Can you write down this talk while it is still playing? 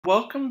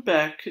Welcome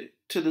back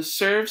to the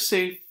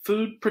ServSafe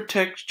Food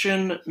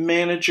Protection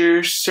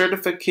Manager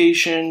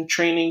Certification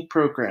Training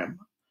Program.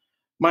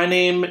 My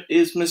name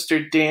is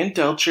Mr. Dan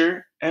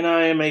Delcher, and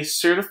I am a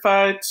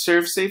Certified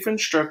ServSafe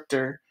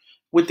Instructor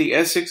with the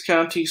Essex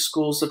County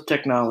Schools of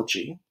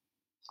Technology.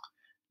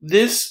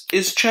 This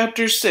is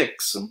Chapter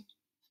 6,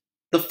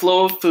 The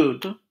Flow of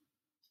Food,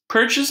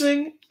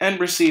 Purchasing and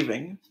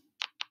Receiving.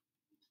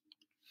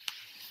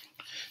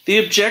 The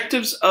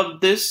objectives of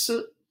this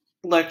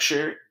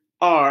lecture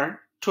are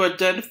to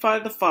identify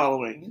the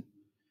following: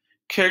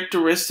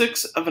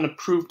 characteristics of an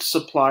approved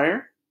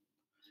supplier,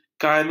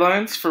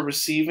 guidelines for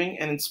receiving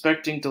and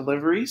inspecting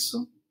deliveries,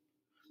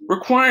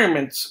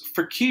 requirements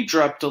for key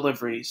drop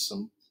deliveries,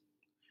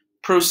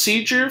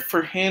 procedure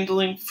for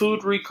handling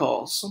food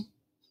recalls,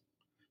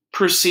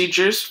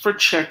 procedures for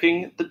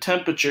checking the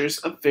temperatures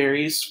of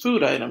various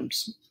food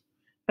items,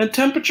 and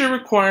temperature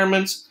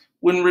requirements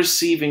when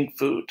receiving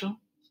food.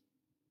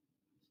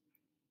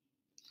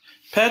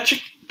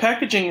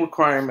 Packaging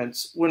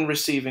requirements when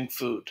receiving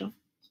food.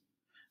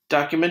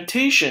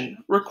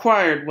 Documentation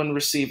required when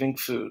receiving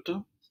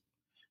food.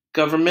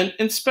 Government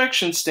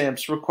inspection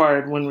stamps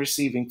required when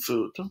receiving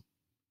food.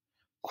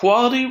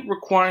 Quality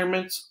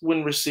requirements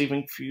when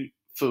receiving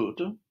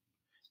food.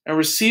 And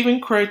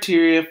receiving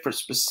criteria for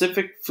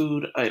specific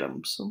food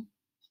items.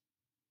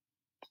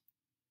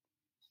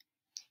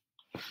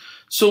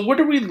 So what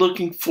are we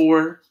looking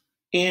for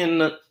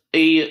in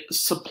a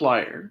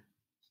supplier?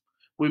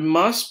 We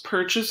must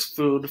purchase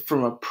food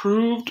from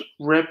approved,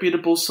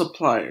 reputable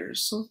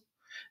suppliers.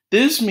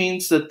 This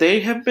means that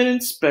they have been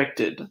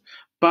inspected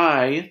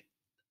by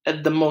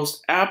the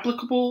most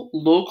applicable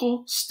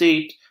local,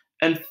 state,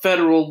 and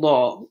federal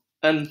law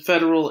and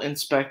federal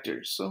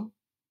inspectors.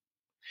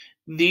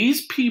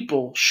 These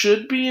people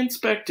should be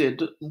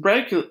inspected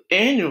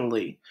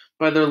annually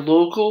by their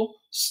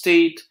local,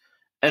 state,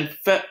 and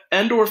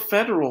or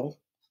federal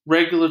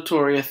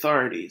regulatory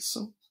authorities.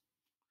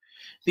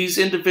 These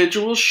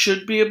individuals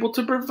should be able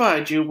to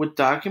provide you with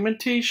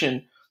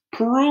documentation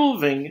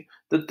proving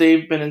that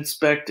they've been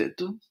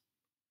inspected.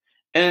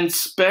 An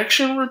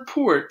inspection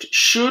report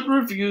should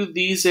review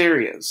these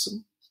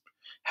areas: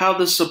 how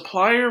the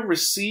supplier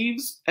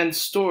receives and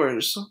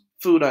stores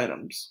food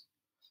items,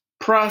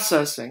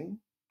 processing,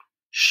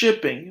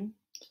 shipping,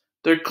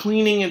 their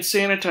cleaning and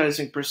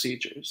sanitizing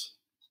procedures,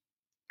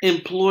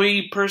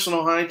 employee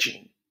personal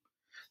hygiene,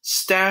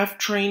 staff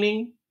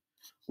training,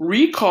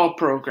 recall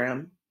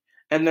program,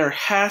 and their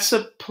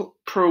HACCP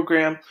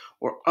program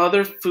or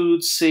other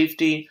food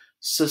safety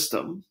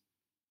system.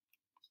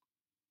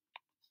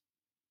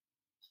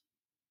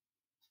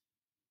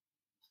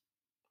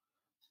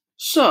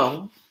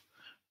 So,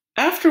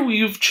 after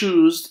you've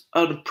chosen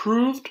an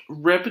approved,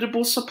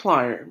 reputable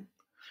supplier,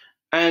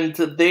 and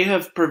they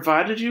have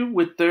provided you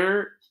with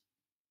their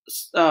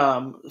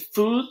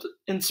food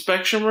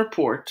inspection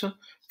report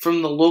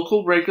from the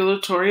local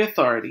regulatory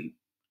authority,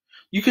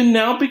 you can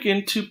now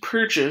begin to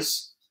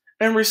purchase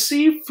and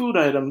receive food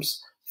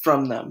items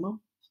from them.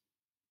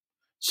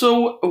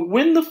 So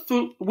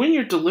when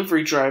your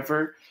delivery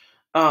driver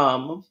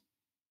comes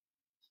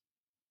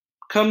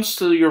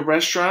to your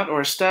restaurant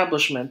or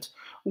establishment,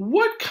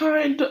 what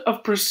kind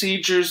of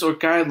procedures or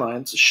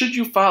guidelines should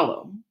you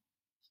follow?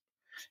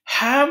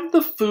 Have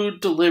the food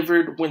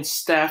delivered when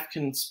staff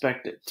can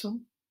inspect it.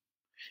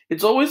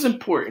 It's always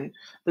important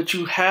that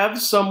you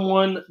have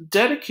someone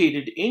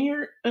dedicated in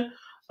your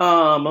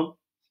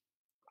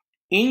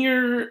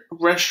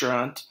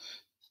restaurant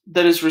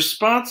that is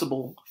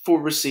responsible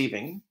for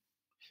receiving.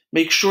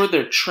 Make sure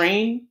they're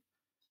trained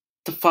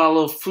to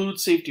follow food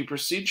safety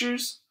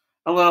procedures,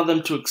 allow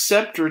them to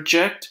accept,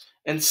 reject,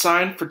 and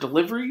sign for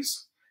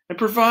deliveries, and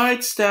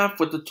provide staff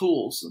with the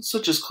tools,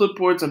 such as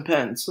clipboards and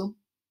pens,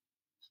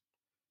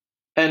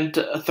 and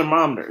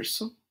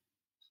thermometers.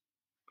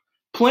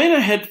 Plan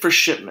ahead for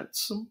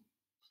shipments.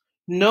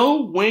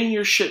 Know when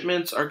your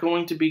shipments are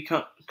going to be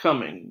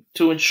coming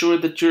to ensure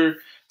that your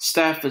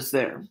staff is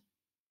there.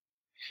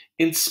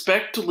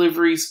 Inspect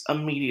deliveries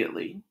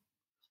immediately.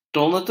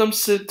 Don't let them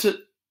sit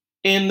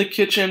in the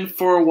kitchen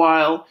for a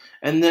while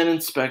and then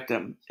inspect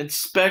them.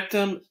 Inspect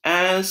them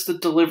as the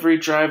delivery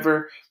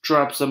driver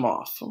drops them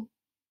off.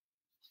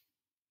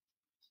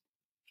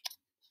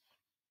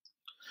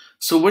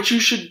 So what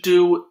you should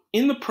do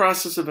in the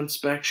process of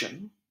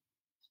inspection: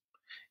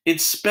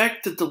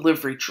 inspect the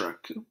delivery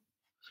truck.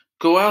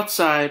 Go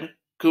outside,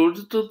 go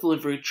to the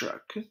delivery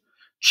truck,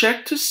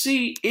 check to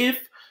see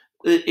if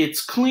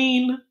it's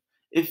clean,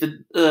 if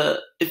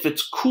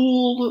it's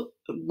cool,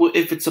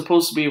 if it's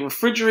supposed to be a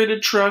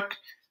refrigerated truck.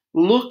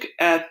 Look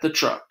at the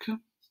truck.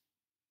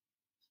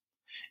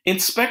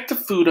 Inspect the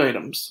food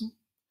items.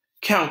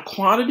 Count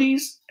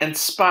quantities and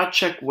spot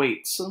check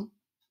weights.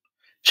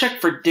 Check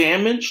for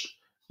damaged,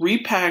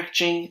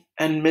 repackaging,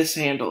 and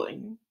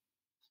mishandling.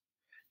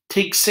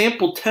 Take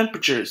sample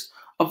temperatures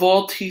of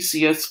all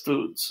TCS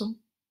foods.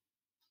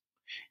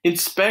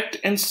 Inspect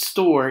and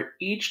store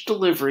each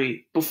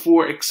delivery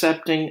before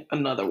accepting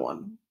another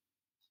one.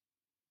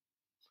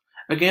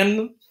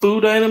 Again,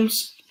 food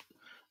items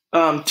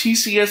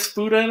TCS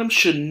food items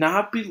should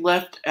not be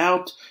left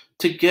out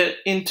to get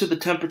into the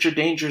temperature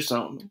danger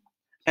zone.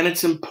 And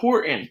it's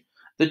important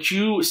that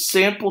you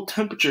sample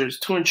temperatures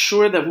to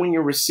ensure that when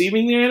you're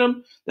receiving the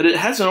item, that it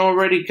hasn't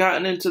already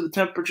gotten into the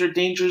temperature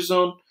danger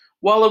zone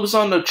while it was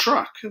on the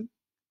truck.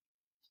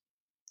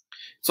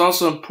 It's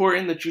also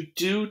important that you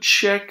do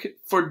check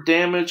for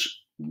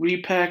damage,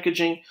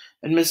 repackaging,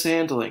 and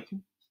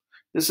mishandling.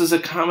 This is a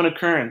common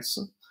occurrence,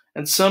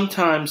 and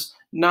sometimes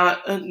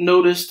not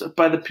noticed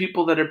by the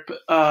people that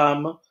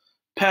are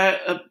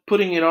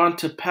putting it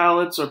onto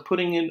pallets or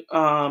putting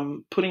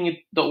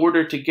the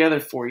order together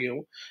for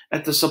you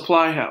at the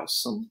supply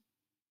house.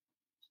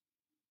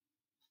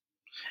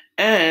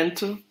 And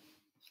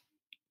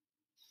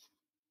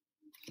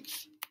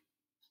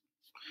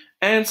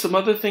some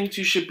other things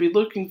you should be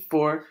looking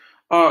for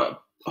are,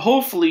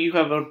 hopefully you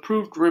have an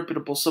approved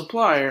reputable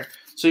supplier,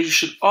 so you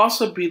should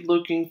also be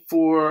looking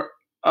for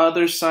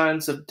other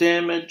signs of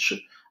damage,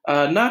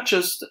 not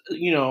just,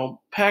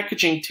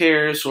 packaging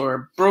tears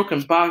or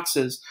broken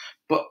boxes,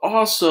 but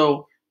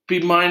also be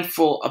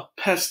mindful of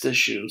pest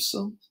issues.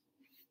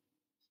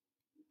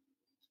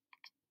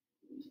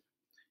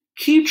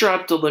 Key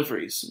drop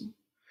deliveries.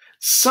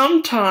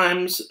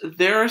 Sometimes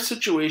there are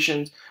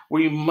situations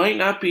where you might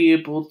not be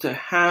able to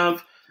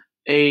have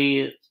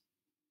a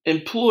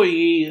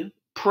employee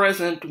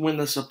present when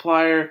the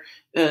supplier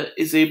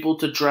is able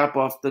to drop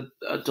off the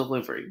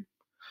delivery.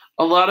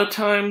 A lot of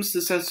times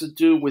this has to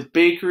do with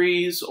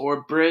bakeries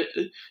or bread,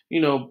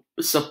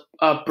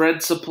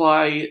 bread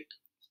supply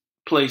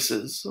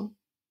places.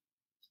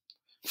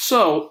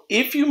 So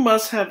if you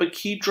must have a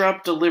key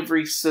drop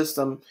delivery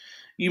system,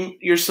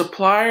 your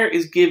supplier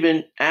is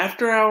given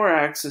after-hour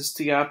access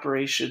to the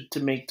operation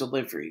to make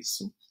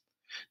deliveries.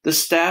 The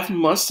staff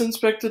must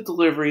inspect the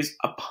deliveries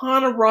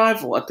upon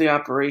arrival at the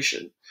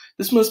operation.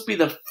 This must be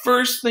the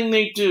first thing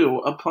they do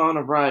upon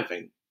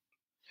arriving.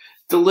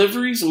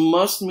 Deliveries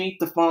must meet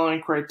the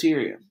following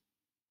criteria.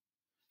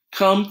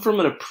 Come from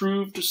an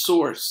approved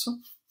source.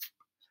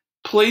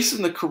 Place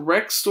in the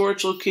correct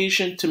storage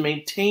location to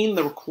maintain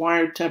the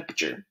required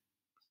temperature.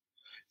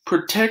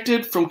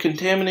 Protected from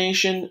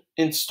contamination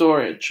in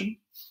storage.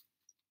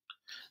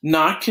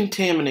 Not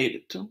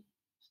contaminated.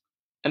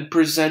 And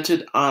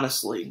presented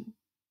honestly.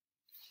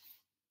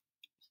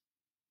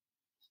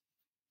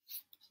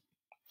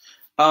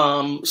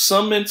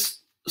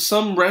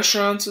 Some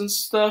restaurants and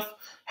stuff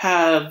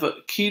have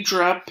key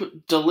drop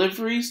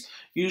deliveries.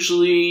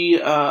 Usually,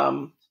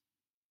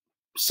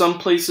 some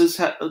places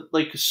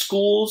like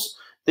schools,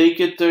 they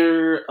get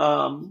their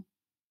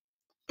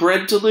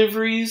bread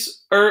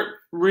deliveries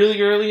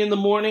really early in the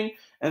morning,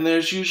 and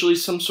there's usually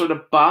some sort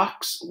of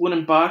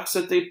wooden box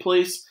that they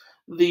place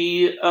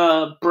the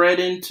bread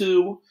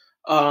into.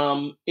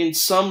 In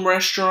some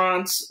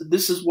restaurants,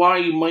 this is why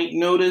you might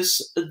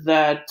notice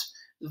that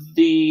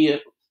the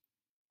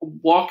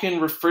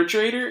walk-in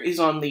refrigerator is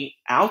on the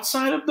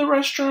outside of the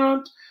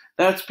restaurant.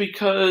 That's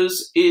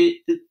because it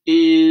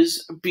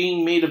is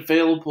being made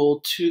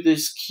available to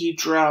this key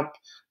drop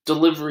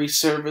delivery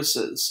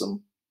services.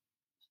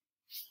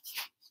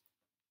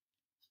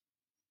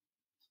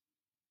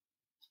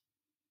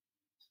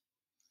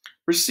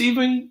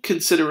 Receiving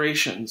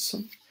considerations.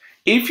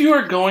 If you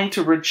are going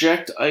to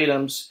reject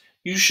items,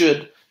 you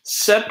should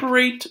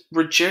separate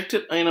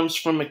rejected items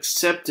from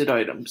accepted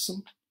items.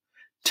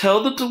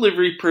 Tell the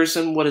delivery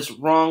person what is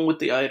wrong with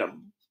the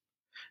item.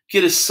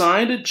 Get a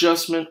signed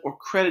adjustment or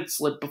credit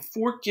slip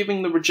before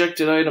giving the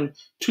rejected item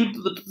to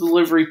the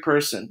delivery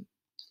person.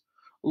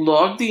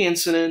 Log the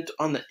incident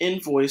on the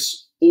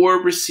invoice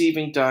or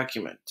receiving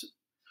document.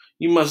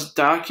 You must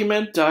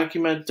document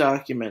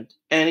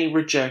any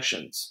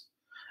rejections.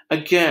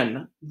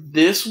 Again,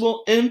 this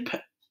will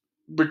impact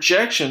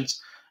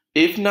rejections,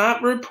 if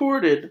not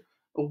reported,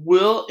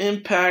 will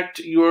impact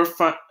your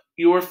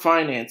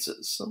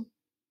finances.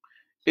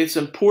 It's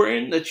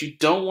important that you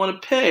don't want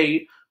to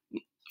pay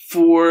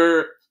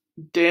for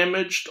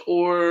damaged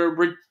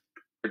or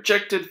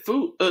rejected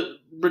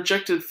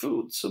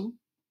foods.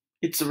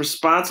 It's the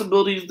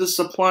responsibility of the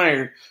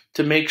supplier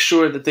to make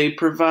sure that they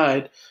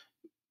provide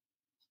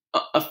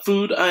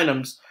food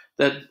items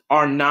that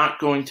are not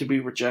going to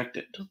be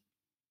rejected.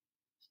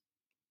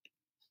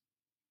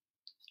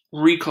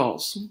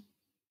 Recalls.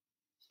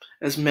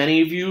 As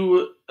many of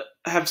you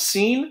have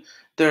seen,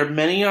 there are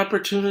many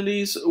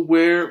opportunities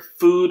where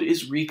food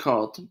is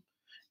recalled,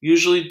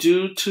 usually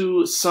due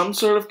to some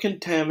sort of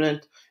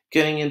contaminant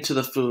getting into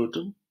the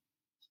food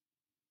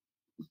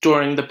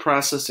during the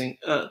processing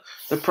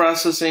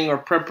or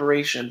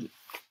preparation.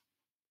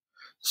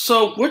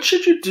 So, what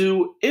should you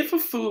do if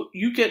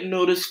you get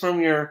notice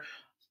from your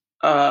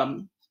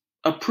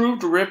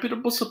approved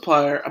reputable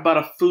supplier about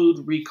a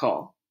food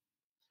recall?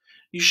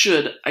 You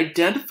should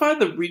identify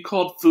the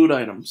recalled food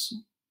items.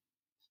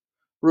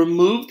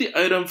 Remove the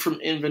item from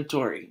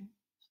inventory.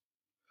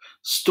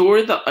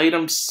 Store the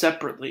item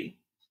separately.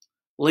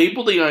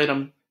 Label the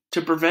item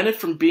to prevent it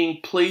from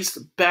being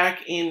placed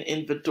back in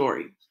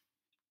inventory.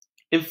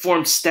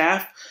 Inform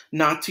staff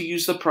not to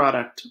use the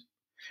product.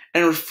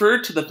 And refer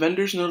to the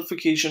vendor's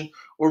notification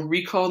or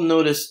recall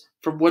notice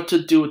for what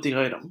to do with the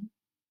item.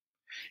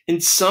 In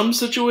some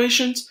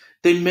situations,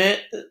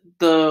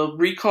 the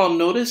recall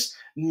notice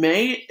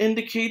may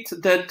indicate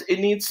that it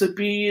needs to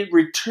be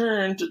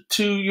returned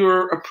to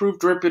your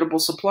approved reputable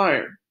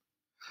supplier.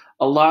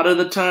 A lot of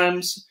the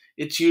times,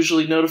 it's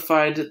usually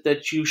notified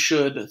that you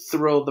should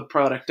throw the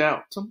product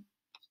out.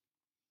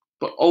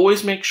 But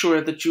always make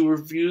sure that you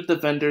review the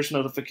vendor's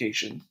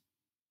notification.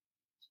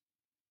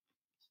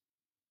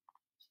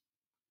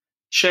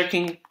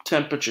 Checking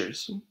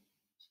temperatures.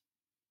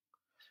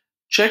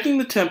 Checking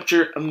the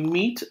temperature of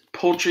meat,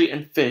 poultry,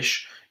 and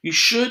fish, you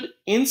should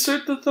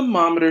insert the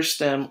thermometer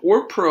stem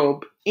or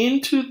probe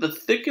into the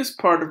thickest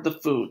part of the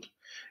food,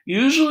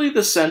 usually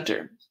the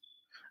center.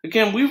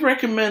 Again, we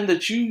recommend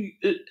that you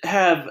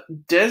have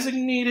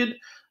designated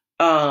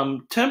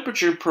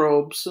temperature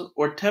probes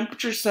or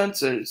temperature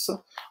sensors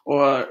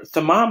or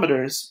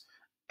thermometers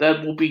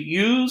that will be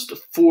used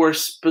for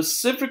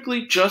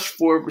specifically just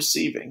for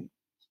receiving.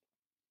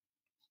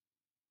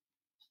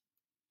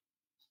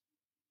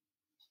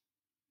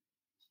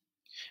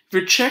 If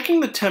you're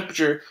checking the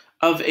temperature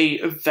of a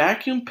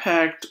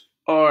vacuum-packed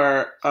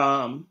food,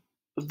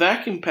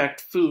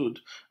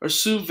 or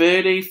sous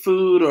vide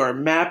food, or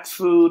MAP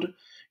food,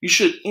 you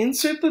should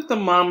insert the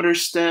thermometer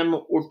stem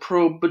or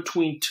probe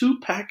between two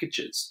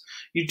packages.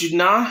 You do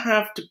not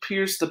have to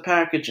pierce the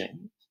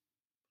packaging.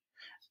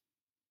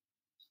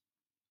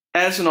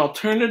 As an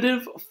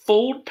alternative,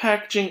 fold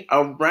packaging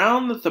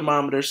around the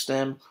thermometer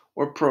stem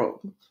or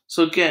probe.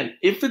 So again,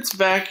 if it's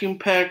vacuum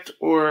packed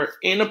or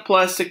in a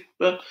plastic,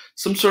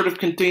 some sort of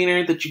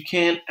container that you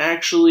can't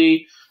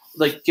actually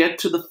get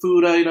to the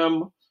food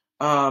item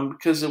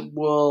because it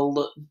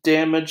will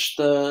damage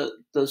the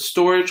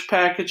storage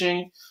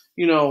packaging,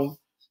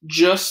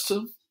 just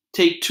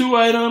take two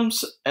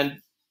items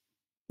and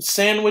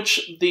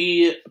sandwich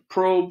the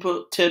probe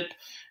tip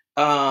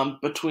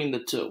between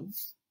the two.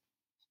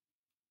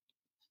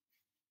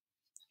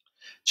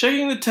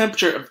 Checking the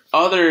temperature of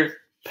other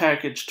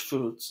packaged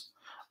foods.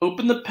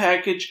 Open the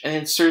package and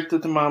insert the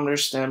thermometer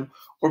stem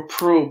or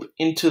probe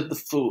into the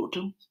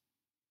food.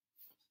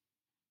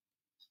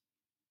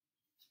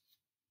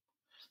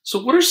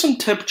 So what are some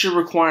temperature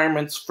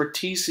requirements for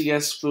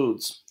TCS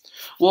foods?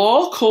 Well,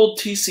 all cold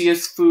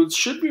TCS foods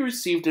should be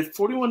received at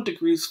 41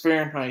 degrees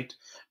Fahrenheit,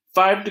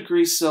 5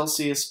 degrees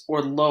Celsius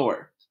or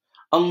lower,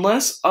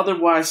 unless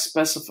otherwise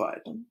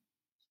specified.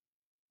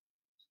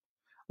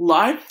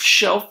 Live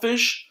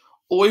shellfish,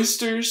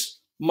 oysters,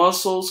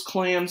 mussels,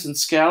 clams, and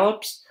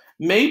scallops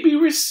may be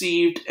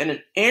received at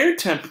an air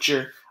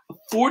temperature of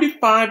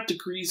 45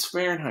 degrees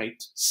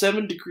Fahrenheit,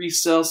 7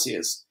 degrees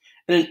Celsius,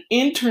 and an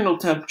internal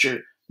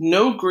temperature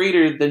no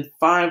greater than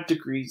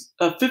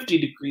 50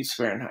 degrees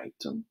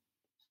Fahrenheit.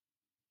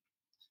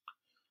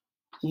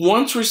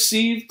 Once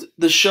received,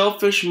 the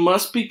shellfish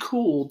must be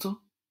cooled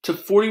to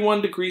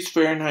 41 degrees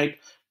Fahrenheit,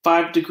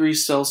 5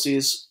 degrees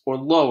Celsius, or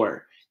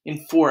lower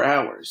in 4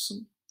 hours.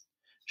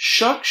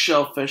 Shuck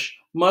shellfish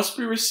must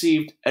be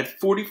received at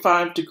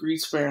 45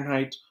 degrees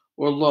Fahrenheit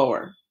or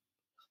lower.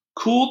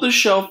 Cool the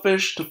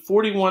shellfish to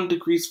 41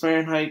 degrees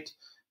Fahrenheit,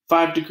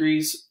 5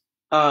 degrees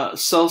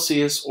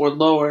Celsius or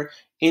lower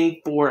in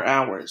 4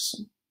 hours.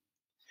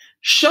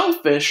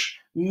 Shellfish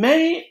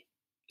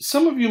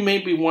some of you may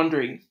be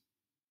wondering,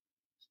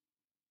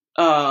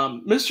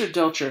 Mr.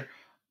 Delcher,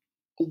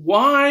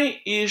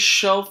 why is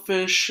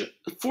shellfish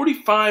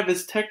 45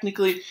 is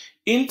technically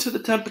into the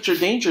temperature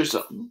danger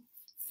zone?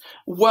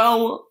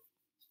 Well,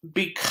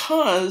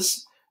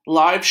 because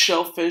live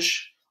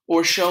shellfish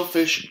or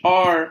shellfish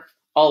are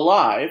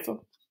alive,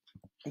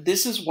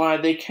 this is why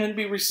they can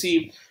be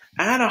received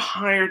at a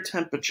higher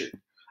temperature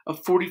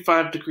of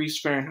 45 degrees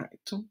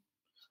Fahrenheit.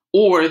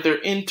 Or their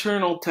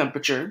internal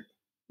temperature,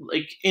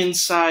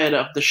 inside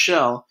of the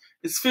shell,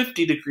 is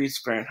 50 degrees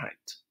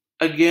Fahrenheit.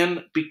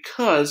 Again,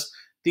 because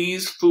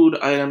these food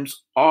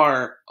items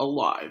are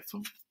alive.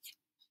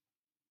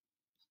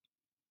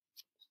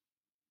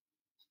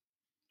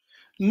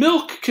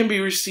 Milk can be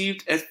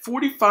received at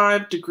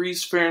 45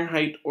 degrees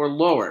Fahrenheit or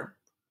lower,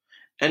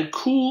 and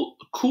cool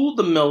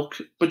the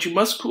milk, but you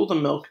must cool the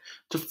milk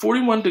to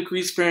 41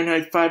 degrees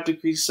Fahrenheit, 5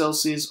 degrees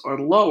Celsius or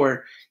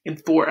lower in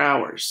 4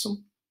 hours.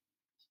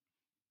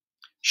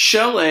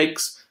 Shell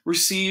eggs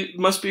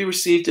must be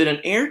received at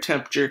an air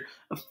temperature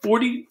of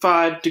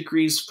 45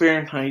 degrees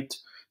Fahrenheit,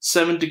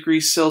 7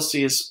 degrees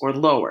Celsius or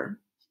lower.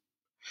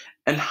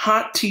 And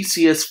hot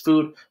TCS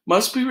food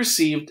must be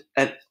received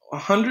at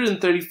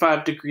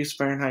 135 degrees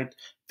Fahrenheit,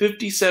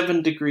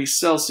 57 degrees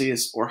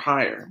Celsius or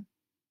higher.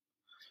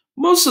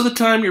 Most of the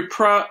time,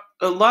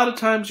 a lot of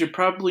times you're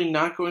probably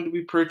not going to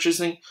be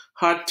purchasing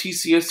hot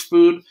TCS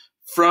food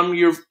from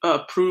your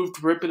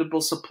approved reputable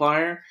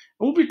supplier. And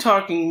we'll be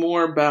talking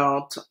more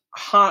about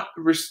how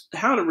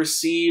to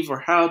receive or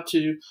how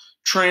to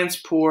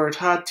transport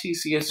hot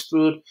TCS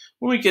food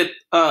when we get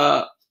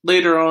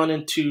later on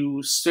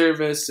into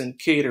service and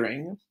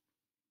catering.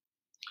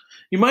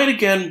 You might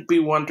again be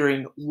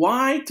wondering,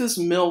 why does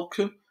milk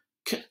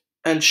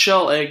and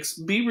shell eggs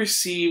be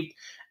received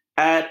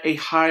at a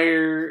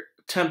higher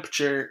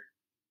temperature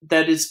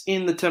that is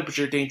in the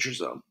temperature danger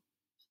zone.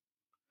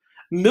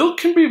 Milk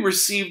can be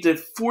received at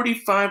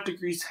 45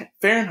 degrees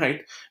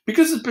Fahrenheit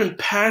because it's been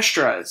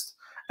pasteurized,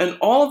 and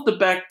all of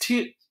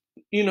the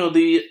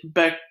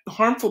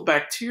harmful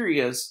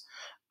bacteria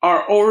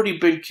are already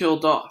been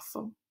killed off.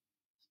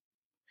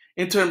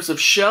 In terms of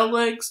shell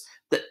eggs,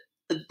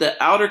 the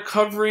outer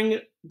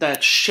covering,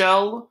 that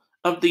shell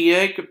of the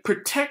egg,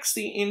 protects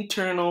the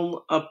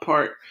internal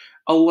part,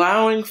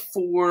 allowing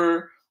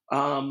for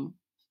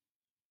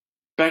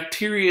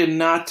bacteria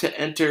not to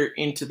enter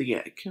into the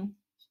egg.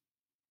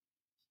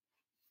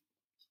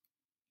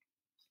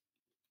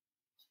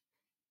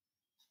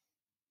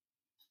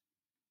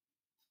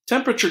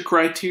 Temperature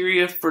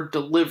criteria for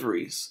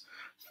deliveries.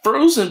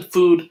 Frozen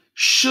food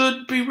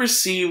should be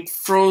received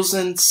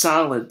frozen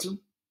solid.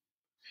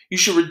 You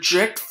should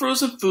reject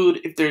frozen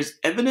food if there is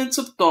evidence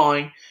of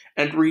thawing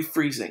and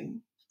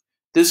refreezing.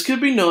 This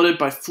could be noted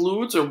by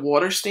fluids or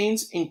water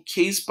stains in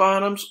case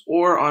bottoms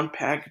or on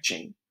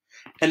packaging,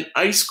 and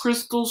ice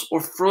crystals or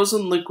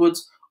frozen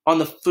liquids on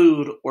the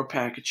food or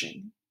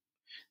packaging.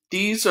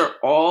 These are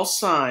all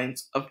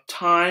signs of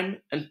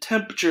time and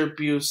temperature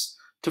abuse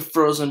to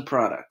frozen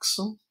products.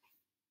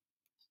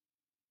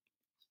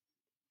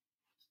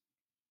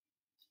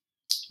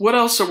 What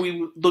else are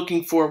we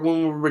looking for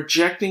when we're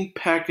rejecting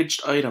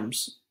packaged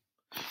items?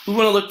 We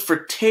want to look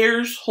for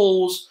tears,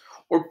 holes,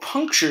 or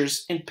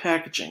punctures in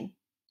packaging.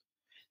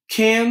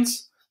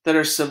 Cans that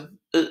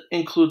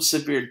include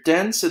severe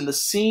dents in the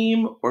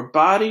seam or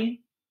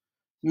body,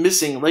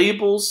 missing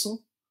labels,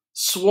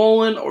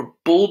 swollen or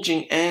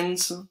bulging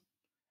ends,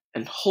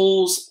 and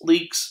holes,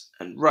 leaks,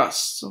 and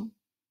rusts.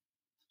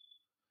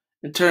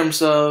 In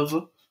terms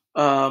of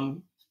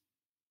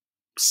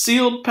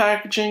sealed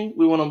packaging,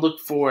 we want to look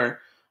for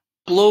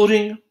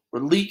bloating or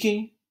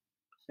leaking,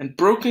 and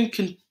broken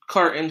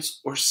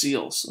cartons or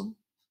seals.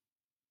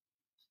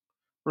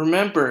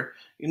 Remember,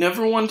 you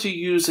never want to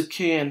use a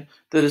can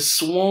that is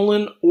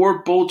swollen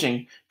or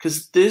bulging,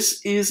 because this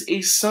is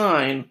a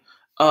sign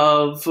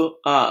of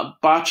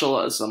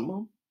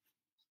botulism.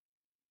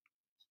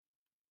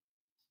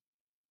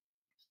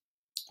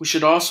 We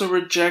should also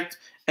reject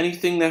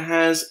anything that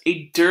has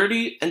a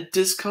dirty and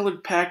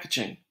discolored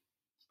packaging,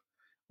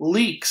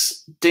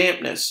 leaks,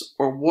 dampness,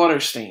 or water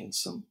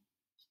stains,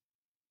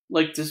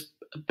 like this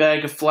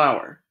bag of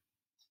flour.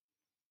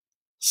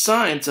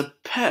 Signs of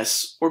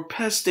pests or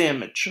pest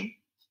damage,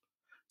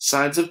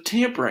 signs of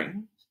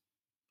tampering,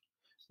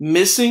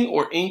 missing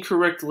or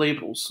incorrect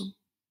labels,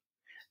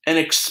 and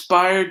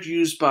expired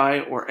use by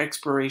or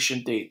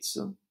expiration dates.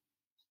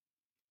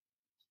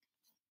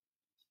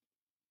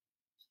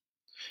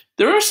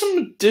 There are some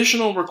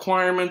additional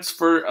requirements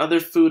for other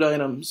food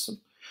items.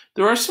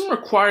 There are some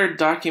required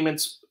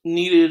documents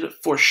needed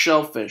for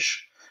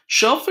shellfish.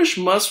 Shellfish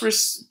must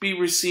be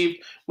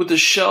received with a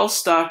shell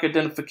stock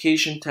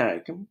identification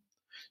tag.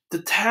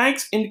 The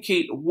tags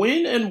indicate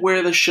when and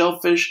where the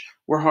shellfish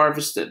were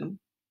harvested.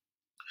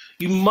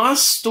 You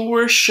must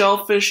store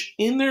shellfish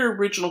in their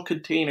original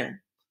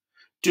container.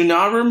 Do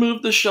not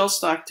remove the shell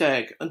stock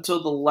tag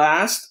until the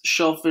last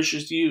shellfish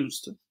is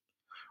used.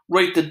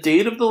 Write the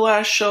date of the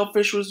last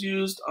shellfish was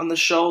used on the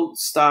shell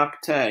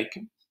stock tag.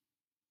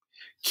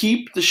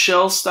 Keep the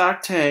shell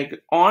stock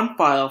tag on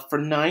file for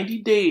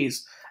 90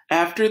 days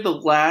after the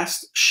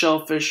last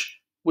shellfish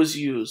was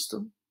used.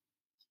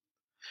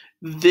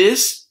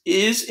 This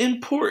is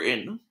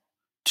important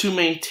to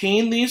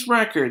maintain these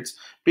records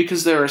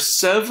because there are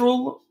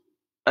several,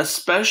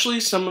 especially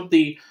some of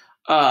the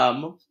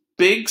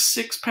big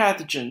 6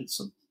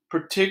 pathogens,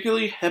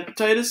 particularly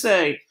hepatitis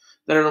A,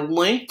 that are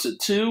linked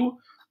to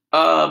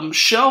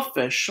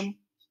shellfish,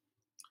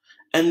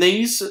 and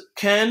these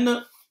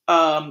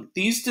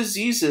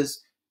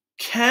diseases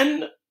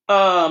can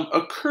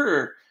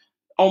occur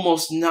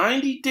almost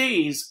 90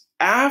 days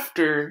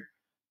after,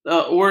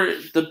 or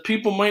the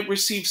people might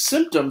receive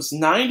symptoms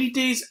 90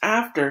 days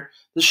after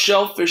the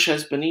shellfish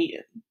has been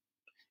eaten.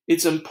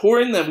 It's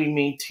important that we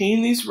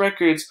maintain these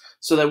records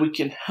so that we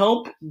can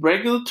help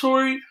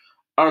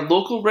our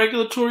local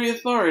regulatory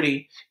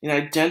authority in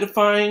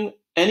identifying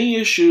any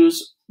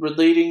issues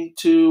relating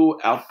to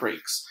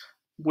outbreaks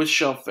with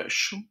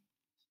shellfish.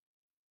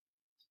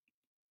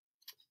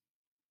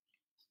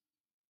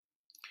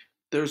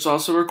 There's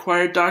also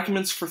required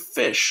documents for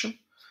fish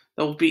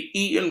that will be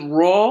eaten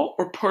raw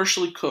or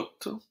partially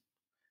cooked.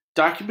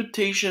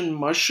 Documentation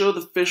must show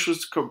the fish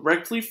was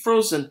correctly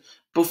frozen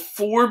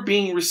before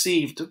being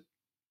received.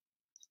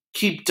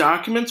 Keep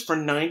documents for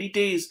 90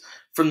 days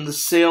from the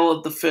sale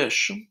of the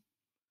fish.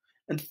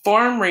 And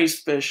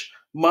farm-raised fish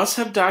must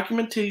have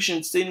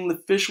documentation stating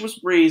the fish was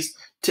raised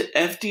to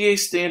FDA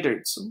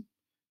standards.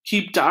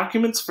 Keep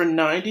documents for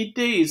 90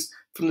 days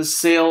from the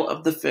sale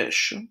of the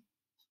fish.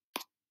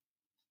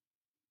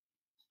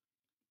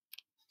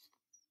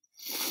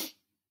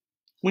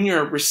 When you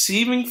are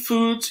receiving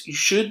foods, you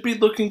should be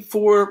looking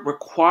for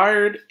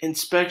required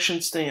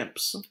inspection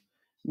stamps.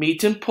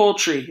 Meat and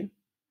poultry,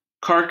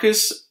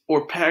 carcass,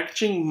 or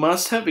packaging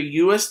must have a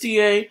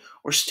USDA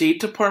or State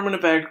Department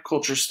of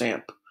Agriculture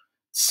stamp,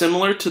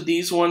 similar to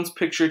these ones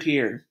pictured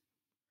here.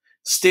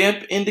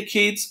 Stamp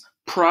indicates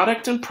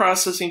product and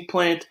processing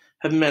plant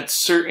have met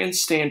certain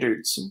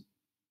standards.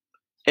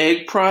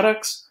 Egg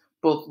products,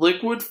 both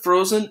liquid,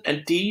 frozen,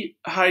 and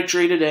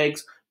dehydrated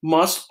eggs,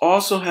 must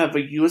also have a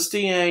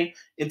USDA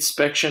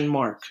inspection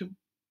mark.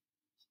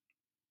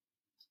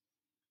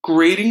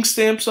 Grading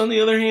stamps, on the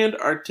other hand,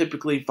 are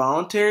typically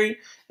voluntary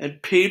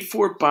and paid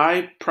for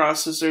by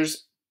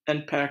processors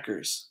and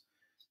packers.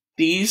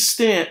 These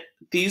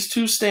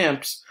two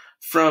stamps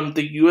from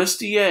the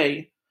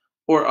USDA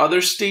or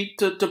other state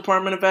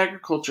Department of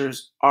Agriculture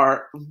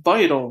are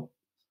vital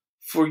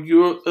for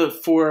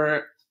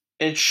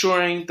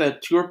ensuring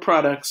that your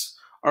products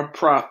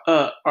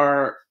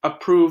are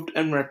approved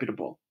and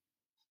reputable.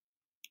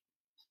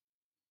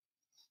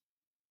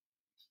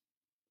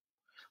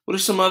 What are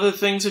some other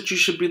things that you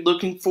should be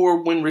looking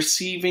for when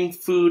receiving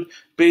food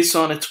based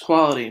on its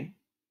quality?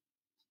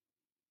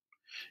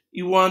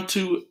 You want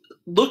to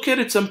look at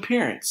its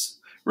appearance.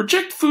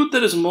 Reject food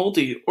that is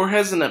moldy or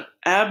has an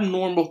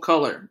abnormal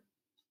color.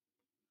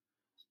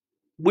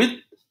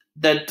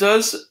 That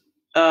does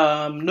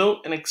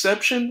note an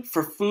exception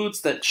for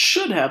foods that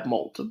should have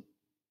mold.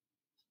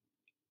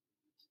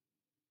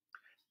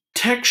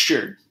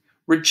 Texture.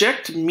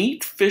 Reject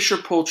meat, fish, or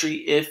poultry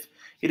if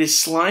it is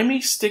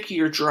slimy, sticky,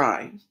 or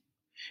dry.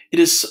 It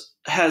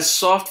has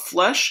soft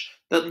flesh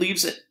that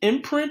leaves an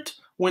imprint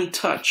when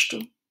touched,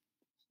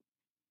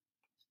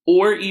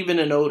 or even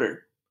an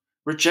odor.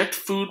 Reject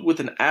food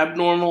with an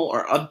abnormal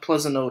or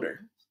unpleasant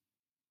odor.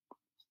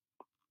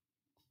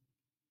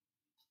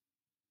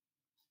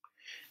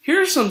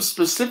 Here are some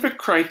specific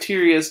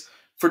criteria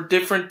for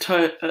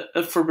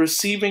for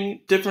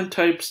receiving different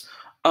types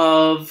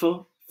of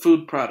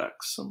food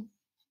products.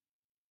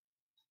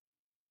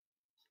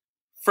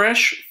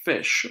 Fresh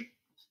fish.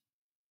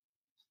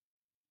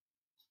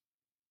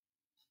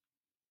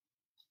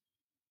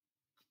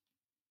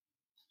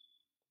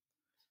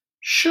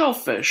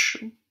 Shellfish.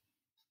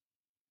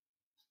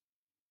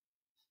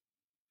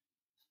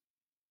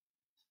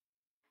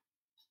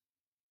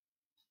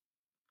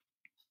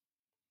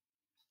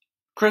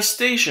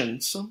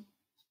 Crustaceans.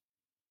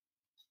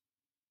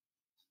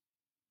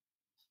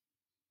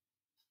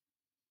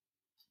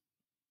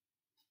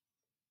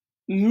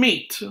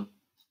 Meat.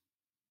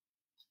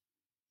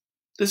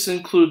 This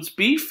includes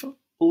beef,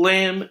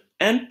 lamb,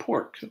 and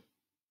pork.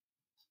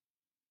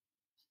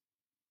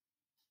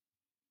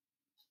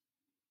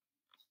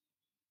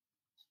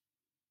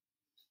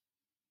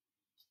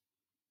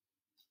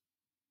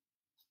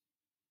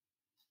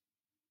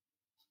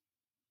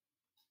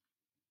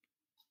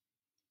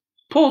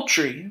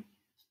 Poultry.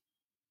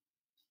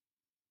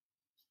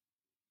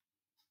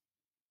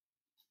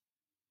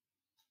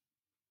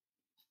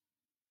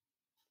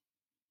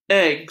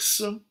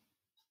 Eggs.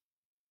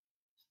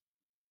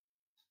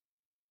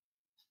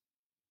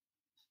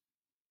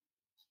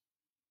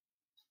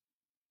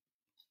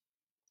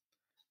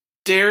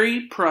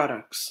 Dairy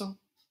products,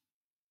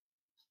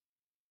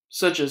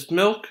 such as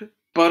milk,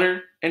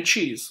 butter, and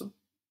cheese.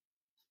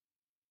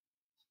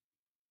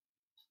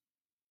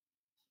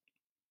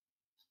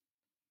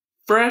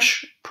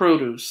 Fresh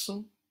produce.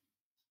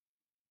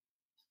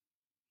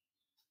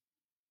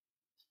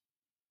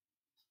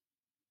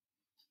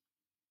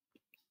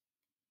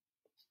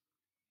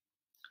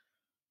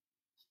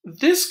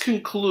 This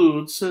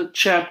concludes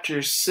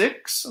Chapter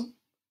 6.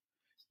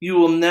 You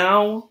will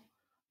now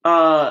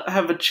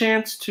have a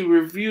chance to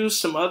review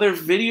some other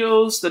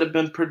videos that have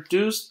been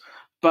produced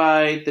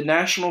by the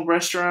National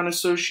Restaurant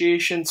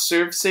Association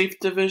ServSafe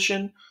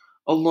Division,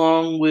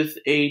 along with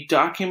a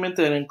document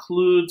that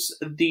includes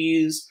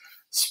these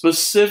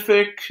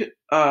specific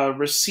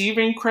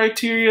receiving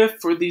criteria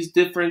for these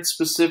different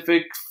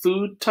specific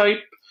food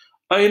type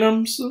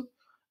items.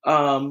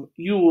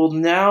 You will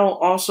now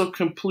also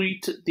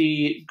complete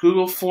the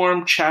Google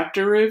Form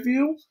chapter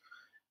review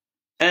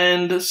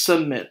and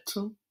submit.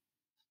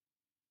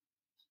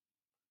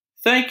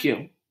 Thank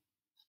you.